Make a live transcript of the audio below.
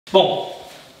Boom.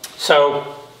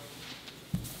 So,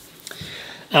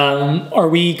 are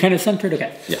we kind of centered?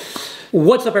 Okay. Yeah.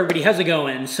 What's up, everybody? How's it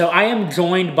going? So I am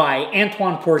joined by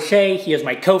Antoine Pourchet. He is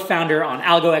my co-founder on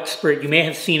AlgoExpert. You may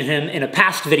have seen him in a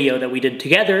past video that we did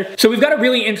together. So we've got a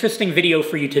really interesting video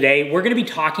for you today. We're going to be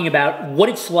talking about what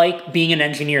it's like being an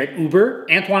engineer at Uber.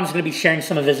 Antoine's going to be sharing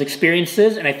some of his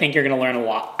experiences, and I think you're going to learn a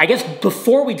lot. I guess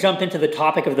before we jump into the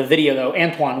topic of the video, though,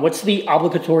 Antoine, what's the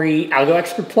obligatory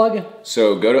AlgoExpert plug?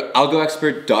 So go to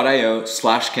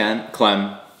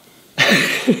algoexpert.io/Clem.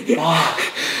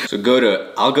 So go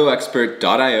to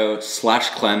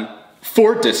algoexpert.io/Clem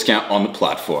for discount on the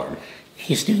platform.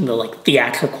 He's doing the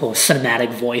theatrical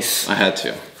cinematic voice. I had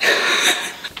to.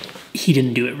 He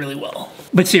didn't do it really well.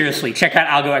 But seriously, check out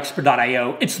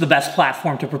algoexpert.io. It's the best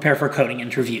platform to prepare for coding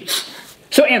interviews.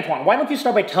 So Antoine, why don't you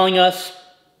start by telling us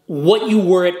what you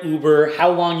were at Uber,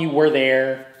 how long you were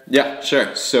there? Yeah,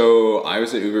 sure. So I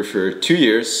was at Uber for 2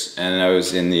 years, and I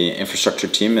was in the infrastructure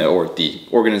team, or the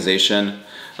organization,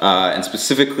 and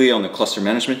specifically on the cluster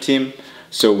management team.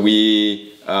 So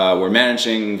we were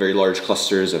managing very large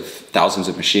clusters of thousands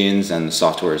of machines and the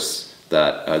software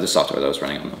that was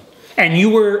running on them. And you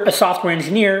were a software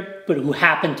engineer, but who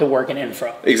happened to work in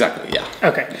infra. Exactly, yeah.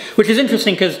 Okay, which is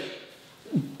interesting because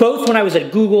both when I was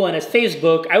at Google and at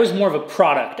Facebook, I was more of a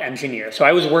product engineer. So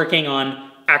I was working on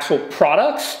actual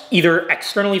products, either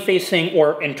externally facing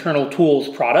or internal tools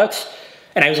products.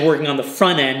 And I was working on the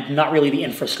front end, not really the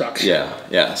infrastructure.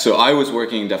 Yeah. So I was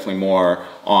working definitely more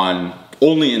on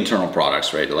only internal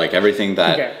products, right? Like everything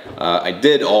that I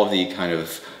did, all of the kind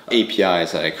of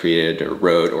APIs that I created or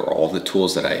wrote, or all the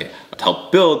tools that I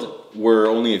helped build were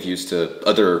only of use to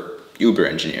other Uber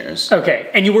engineers. Okay,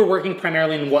 and you were working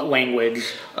primarily in what language?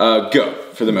 Go,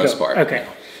 for the most part. Okay.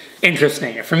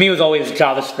 Interesting. For me, it was always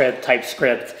JavaScript,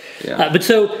 TypeScript. Yeah. But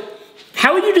so,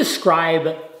 how would you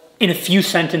describe, in a few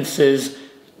sentences,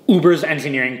 Uber's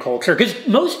engineering culture? Because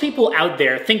most people out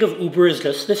there think of Uber as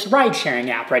just this ride-sharing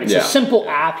app, right? It's a simple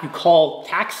app. You call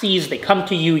taxis, they come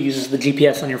to you, uses the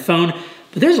GPS on your phone.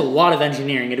 But there's a lot of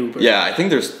engineering at Uber. Yeah, I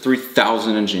think there's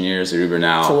 3,000 engineers at Uber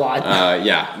now. It's a lot.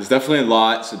 Yeah, there's definitely a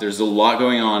lot. So there's a lot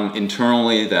going on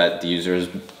internally that the users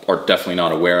are definitely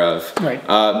not aware of. Right.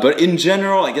 But in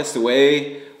general, I guess the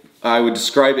way I would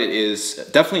describe it is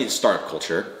definitely a startup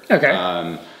culture.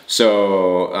 Okay.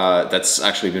 So that's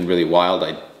actually been really wild.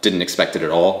 I didn't expect it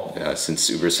at all since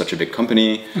Uber is such a big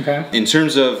company. Okay. In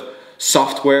terms of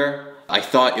software, I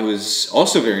thought it was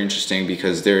also very interesting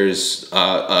because there's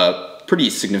a pretty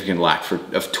significant lack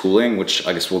of tooling, which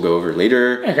I guess we'll go over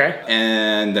later. Okay.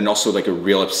 And then also like a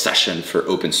real obsession for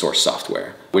open source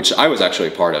software, which I was actually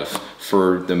a part of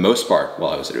for the most part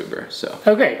while I was at Uber. So.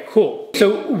 Okay, cool.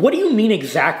 So what do you mean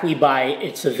exactly by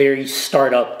it's a very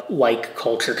startup-like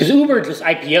culture? Because Uber just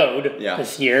IPO'd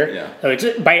this year. Yeah. So it's,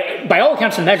 by all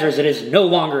accounts and measures, it is no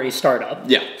longer a startup.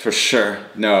 Yeah, for sure.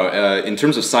 No, in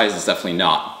terms of size, it's definitely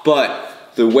not. But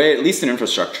the way, at least in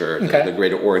infrastructure, the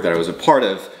greater org that I was a part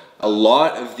of, a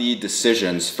lot of the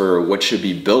decisions for what should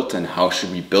be built and how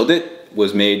should we build it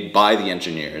was made by the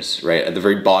engineers, right? At the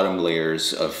very bottom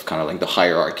layers of kind of like the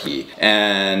hierarchy.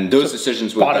 And those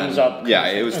decisions would bottoms up. Yeah,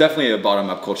 it was definitely a bottom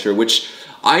up culture, which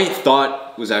I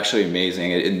thought was actually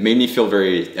amazing. It made me feel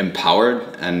very empowered,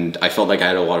 and I felt like I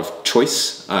had a lot of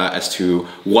choice as to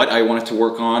what I wanted to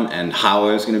work on and how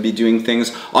I was going to be doing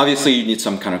things. Obviously, you need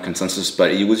some kind of consensus,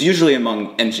 but it was usually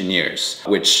among engineers,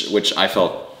 which I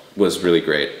felt was really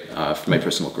great for my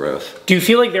personal growth. Do you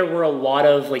feel like there were a lot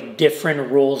of different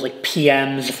roles, like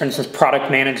PMs, for instance, product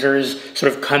managers,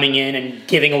 sort of coming in and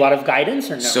giving a lot of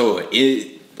guidance, or no? So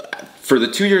for the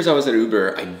 2 years I was at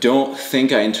Uber, I don't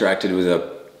think I interacted with a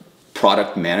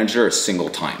product manager a single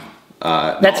time.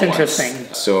 That's interesting.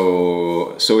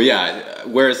 So yeah,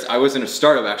 whereas I was in a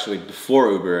startup actually before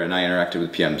Uber, and I interacted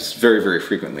with PMs very, very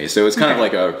frequently. So it's kind of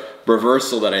like a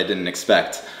reversal that I didn't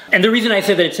expect. And the reason I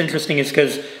say that it's interesting is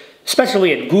because,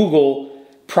 especially at Google,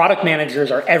 product managers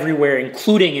are everywhere,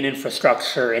 including in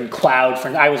infrastructure, in cloud.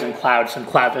 I was in cloud, so in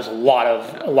cloud there's a lot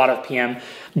of PM.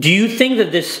 Do you think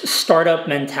that this startup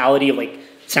mentality of it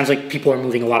sounds like people are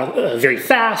moving a lot of very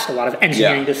fast, a lot of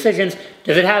engineering decisions,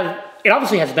 does it have? It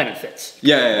obviously has benefits.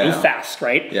 Yeah. Fast,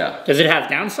 right? Yeah. Does it have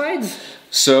downsides?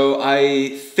 So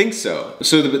I think so.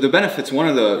 So the benefits, one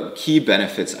of the key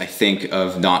benefits I think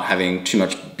of not having too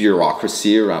much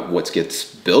bureaucracy around what gets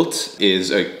built is,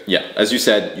 as you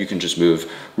said, you can just move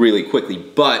really quickly,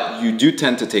 but you do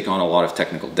tend to take on a lot of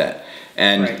technical debt.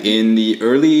 And in the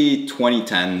early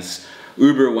 2010s,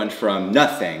 Uber went from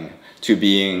nothing to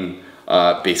being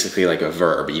basically like a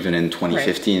verb. Even in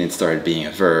 2015, it started being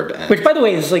a verb. And which, by the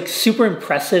way, is super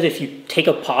impressive if you take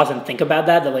a pause and think about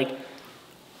that.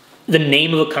 the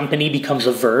name of a company becomes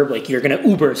a verb, like you're going to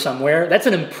Uber somewhere. That's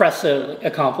an impressive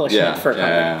accomplishment for a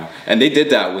company. Yeah. And they did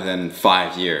that within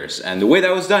 5 years. And the way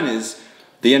that was done is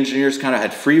the engineers kind of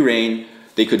had free reign.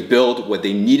 They could build what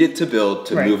they needed to build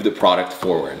to move the product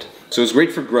forward. So it's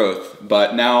great for growth,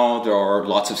 but now there are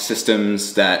lots of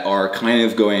systems that are kind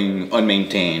of going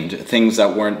unmaintained, things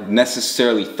that weren't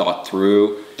necessarily thought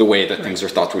through the way that things are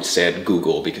thought through, say, at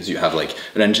Google, because you have like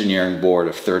an engineering board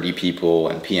of 30 people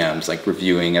and PMs like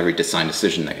reviewing every design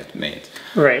decision that gets made.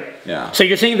 Right. Yeah. So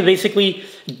you're saying that basically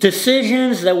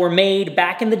decisions that were made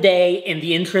back in the day in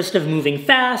the interest of moving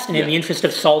fast and in the interest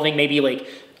of solving maybe like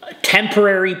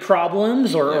temporary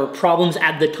problems or problems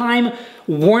at the time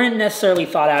weren't necessarily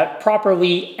thought out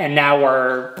properly and now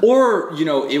are... Or, you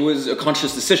know, it was a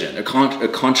conscious decision, a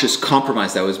conscious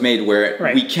compromise that was made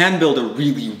where we can build a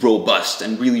really robust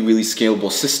and really, really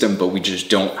scalable system, but we just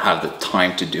don't have the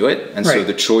time to do it. And so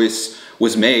the choice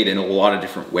was made in a lot of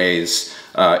different ways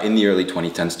in the early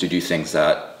 2010s to do things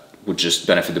that would just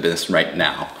benefit the business right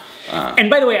now. And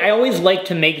by the way, I always like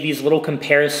to make these little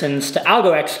comparisons to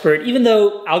AlgoExpert, even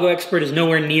though AlgoExpert is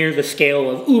nowhere near the scale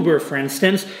of Uber, for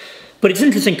instance. But it's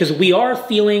interesting because we are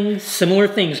feeling similar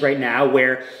things right now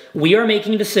where we are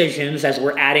making decisions as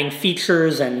we're adding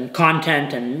features and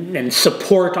content and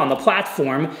support on the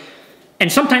platform.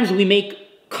 And sometimes we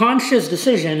make conscious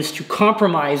decisions to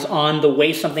compromise on the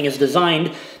way something is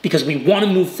designed because we want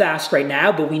to move fast right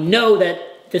now, but we know that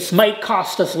this might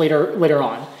cost us later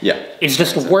on. Yeah. It's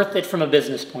just worth it from a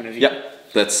business point of view. Yeah,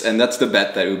 that's the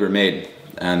bet that Uber made.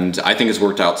 And I think it's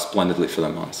worked out splendidly for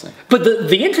them, honestly. But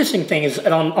the interesting thing is,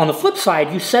 on the flip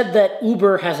side, you said that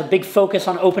Uber has a big focus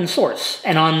on open source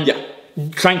and on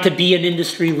trying to be an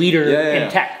industry leader in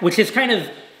tech, which is kind of,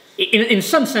 in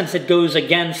some sense, it goes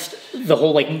against the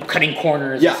whole like cutting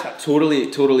corners. Yeah,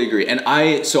 totally agree. And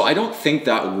I don't think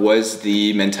that was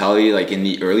the mentality like in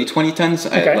the early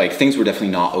 2010s. Like things were definitely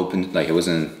not open. Like it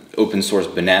wasn't open source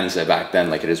bonanza back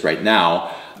then, like it is right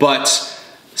now. But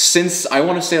since I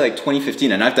want to say like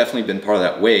 2015, and I've definitely been part of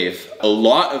that wave, a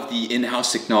lot of the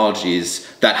in-house technologies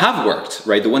that have worked,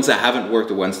 right? The ones that haven't worked,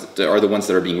 the ones that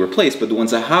are being replaced, but the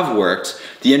ones that have worked,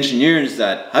 the engineers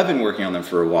that have been working on them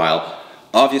for a while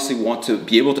obviously want to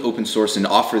be able to open source and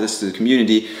offer this to the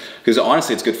community because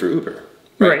honestly it's good for Uber,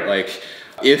 right? Like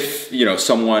if, you know,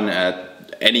 someone at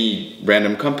any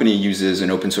random company uses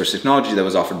an open source technology that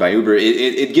was offered by Uber,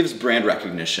 it gives brand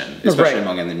recognition, especially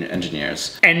among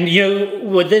engineers. And you know,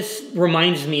 what this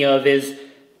reminds me of is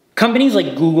companies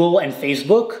like Google and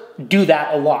Facebook do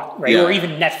that a lot, right? Or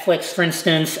even Netflix, for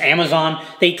instance, Amazon,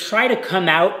 they try to come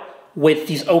out with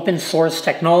these open source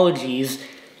technologies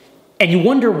and you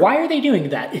wonder, why are they doing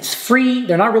that? It's free,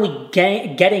 they're not really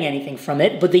getting anything from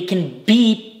it, but they can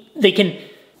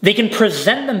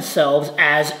present themselves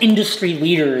as industry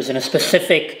leaders in a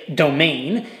specific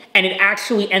domain, and it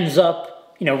actually ends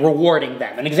up, you know, rewarding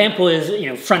them. An example is, you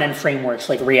know, front-end frameworks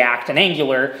like React and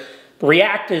Angular.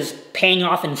 React is paying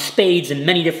off in spades in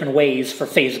many different ways for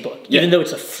Facebook, even though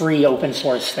it's a free open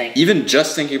source thing. Even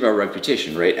just thinking about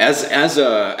reputation, right? As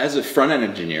a front-end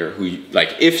engineer who,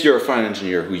 like, if you're a front-end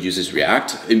engineer who uses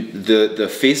React, the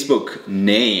Facebook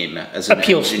name as an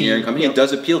engineering company, it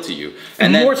does appeal to you.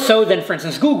 And more so than, for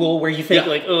instance, Google, where you think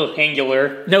like, oh,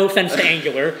 Angular, no offense to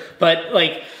Angular, but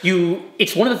like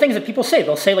it's one of the things that people say.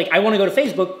 They'll say like, I want to go to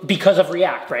Facebook because of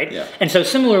React, right? Yeah. And so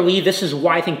similarly, this is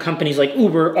why I think companies like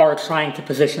Uber are trying to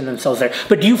position themselves there.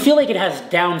 But do you feel like it has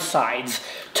downsides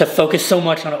to focus so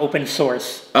much on open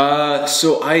source?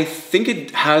 So I think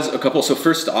it has a couple. So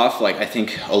first off, like I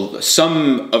think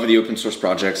some of the open source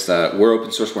projects that were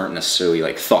open source weren't necessarily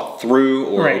like thought through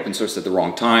or open source at the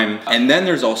wrong time. And then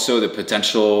there's also the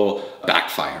potential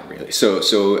backfire, really.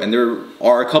 So and there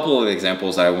are a couple of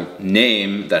examples that I won't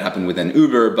name that happened within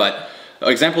Uber, but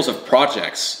examples of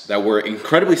projects that were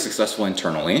incredibly successful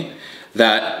internally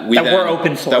that were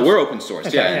open source.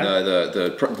 Okay, and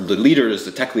the leaders,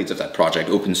 the tech leads of that project,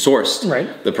 open sourced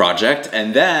the project,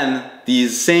 and then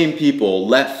these same people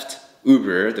left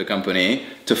Uber, the company,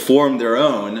 to form their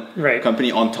own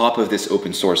company on top of this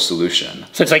open source solution.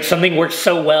 So it's like something works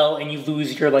so well, and you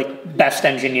lose your like best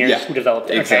engineers who developed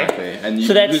it. Exactly, and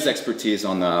you lose expertise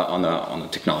on the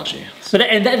technology. So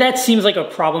that seems like a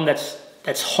problem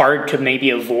that's hard to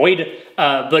maybe avoid.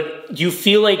 But do you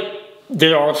feel like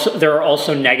there are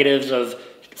also negatives of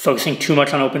focusing too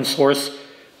much on open source,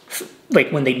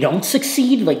 like when they don't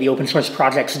succeed, like the open source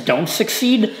projects don't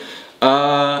succeed?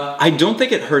 I don't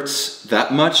think it hurts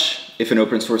that much if an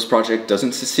open source project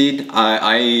doesn't succeed.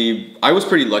 I was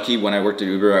pretty lucky when I worked at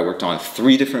Uber. I worked on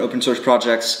 3 different open source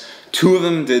projects. 2 of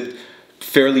them did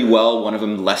fairly well, one of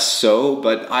them less so,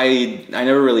 but I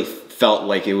never really felt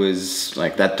like it was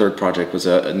like that third project was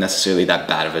necessarily that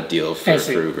bad of a deal for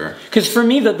Uber. Because for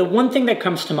me, the one thing that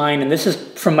comes to mind, and this is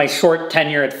from my short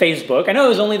tenure at Facebook, I know I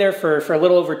was only there for a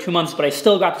little over 2 months, but I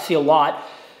still got to see a lot.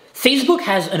 Facebook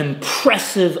has an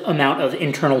impressive amount of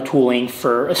internal tooling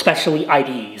for especially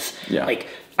IDEs, like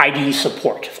IDE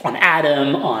support on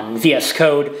Atom, on VS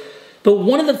Code. But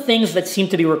one of the things that seemed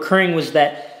to be recurring was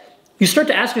that you start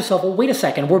to ask yourself, well, wait a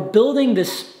second, we're building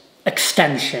this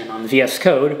extension on VS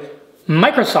Code.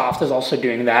 Microsoft is also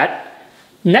doing that.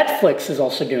 Netflix is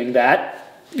also doing that.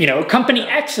 You know, Company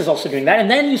X is also doing that. And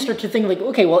then you start to think like,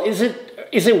 okay, well, is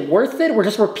it worth it? We're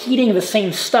just repeating the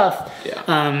same stuff.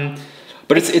 Yeah.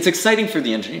 But it's exciting for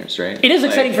the engineers, right? It is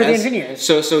exciting for the engineers.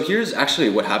 So here's actually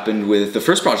what happened with the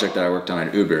first project that I worked on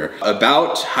at Uber.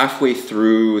 About halfway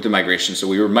through the migration, so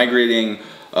we were migrating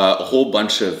a whole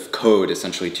bunch of code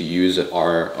essentially to use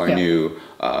our new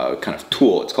kind of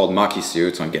tool. It's called Mihailescu.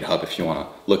 It's on GitHub if you want to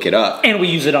look it up. And we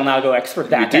use it on AlgoExpert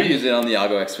backend. We do use it on the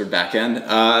AlgoExpert backend.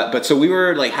 But so we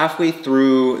were like halfway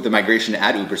through the migration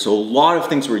at Uber, so a lot of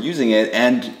things were using it,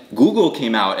 and Google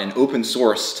came out and open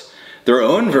sourced their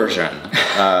own version.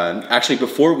 Actually,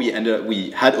 before we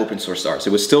had open sourced ours.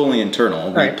 It was still only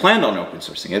internal. We planned on open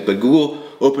sourcing it, but Google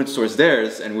open sourced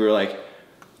theirs, and we were like,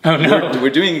 oh no,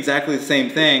 we're doing exactly the same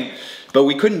thing, but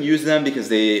we couldn't use them because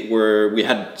we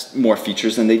had more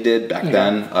features than they did back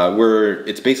then.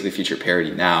 It's basically feature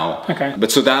parity now.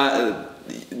 But so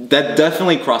that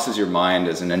definitely crosses your mind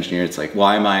as an engineer. It's like,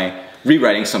 why am I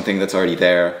rewriting something that's already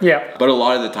there? But a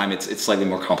lot of the time it's slightly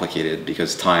more complicated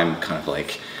because time kind of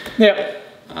like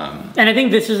and I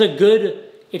think this is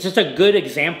it's just a good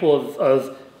example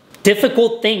of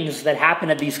difficult things that happen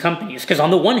at these companies. Because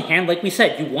on the one hand, like we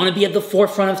said, you want to be at the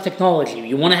forefront of technology.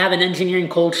 You want to have an engineering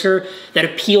culture that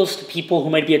appeals to people who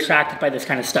might be attracted by this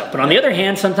kind of stuff. But on the other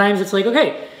hand, sometimes it's like,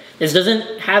 okay, this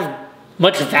doesn't have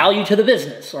much value to the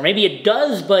business. Or maybe it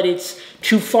does, but it's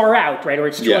too far out, right? Or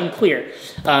it's too unclear.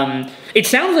 It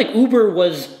sounds like Uber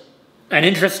was an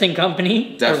interesting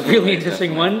company, a really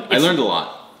interesting one. I learned a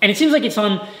lot. And it seems like it's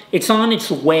on its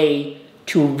way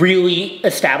to really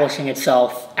establishing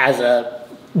itself as a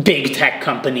big tech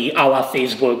company, a la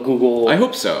Facebook, Google. I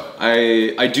hope so.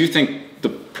 I do think the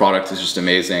product is just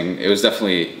amazing. It was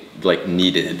definitely like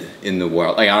needed in the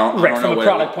world. Like I don't know from a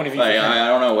product point of view. I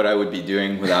don't know what I would be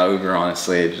doing without Uber.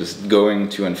 Honestly, just going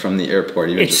to and from the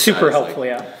airport. It's super helpful.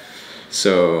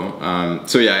 So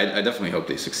yeah, I definitely hope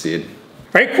they succeed.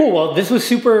 Very cool. Well, this was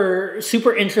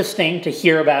super interesting to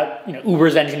hear about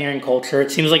Uber's engineering culture. It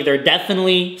seems like there are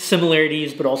definitely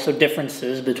similarities, but also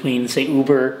differences between, say,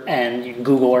 Uber and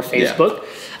Google or Facebook.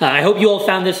 I hope you all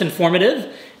found this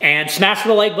informative. And smash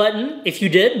the like button if you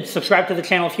did. Subscribe to the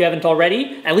channel if you haven't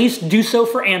already. At least do so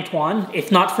for Antoine,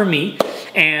 if not for me.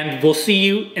 And we'll see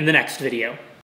you in the next video.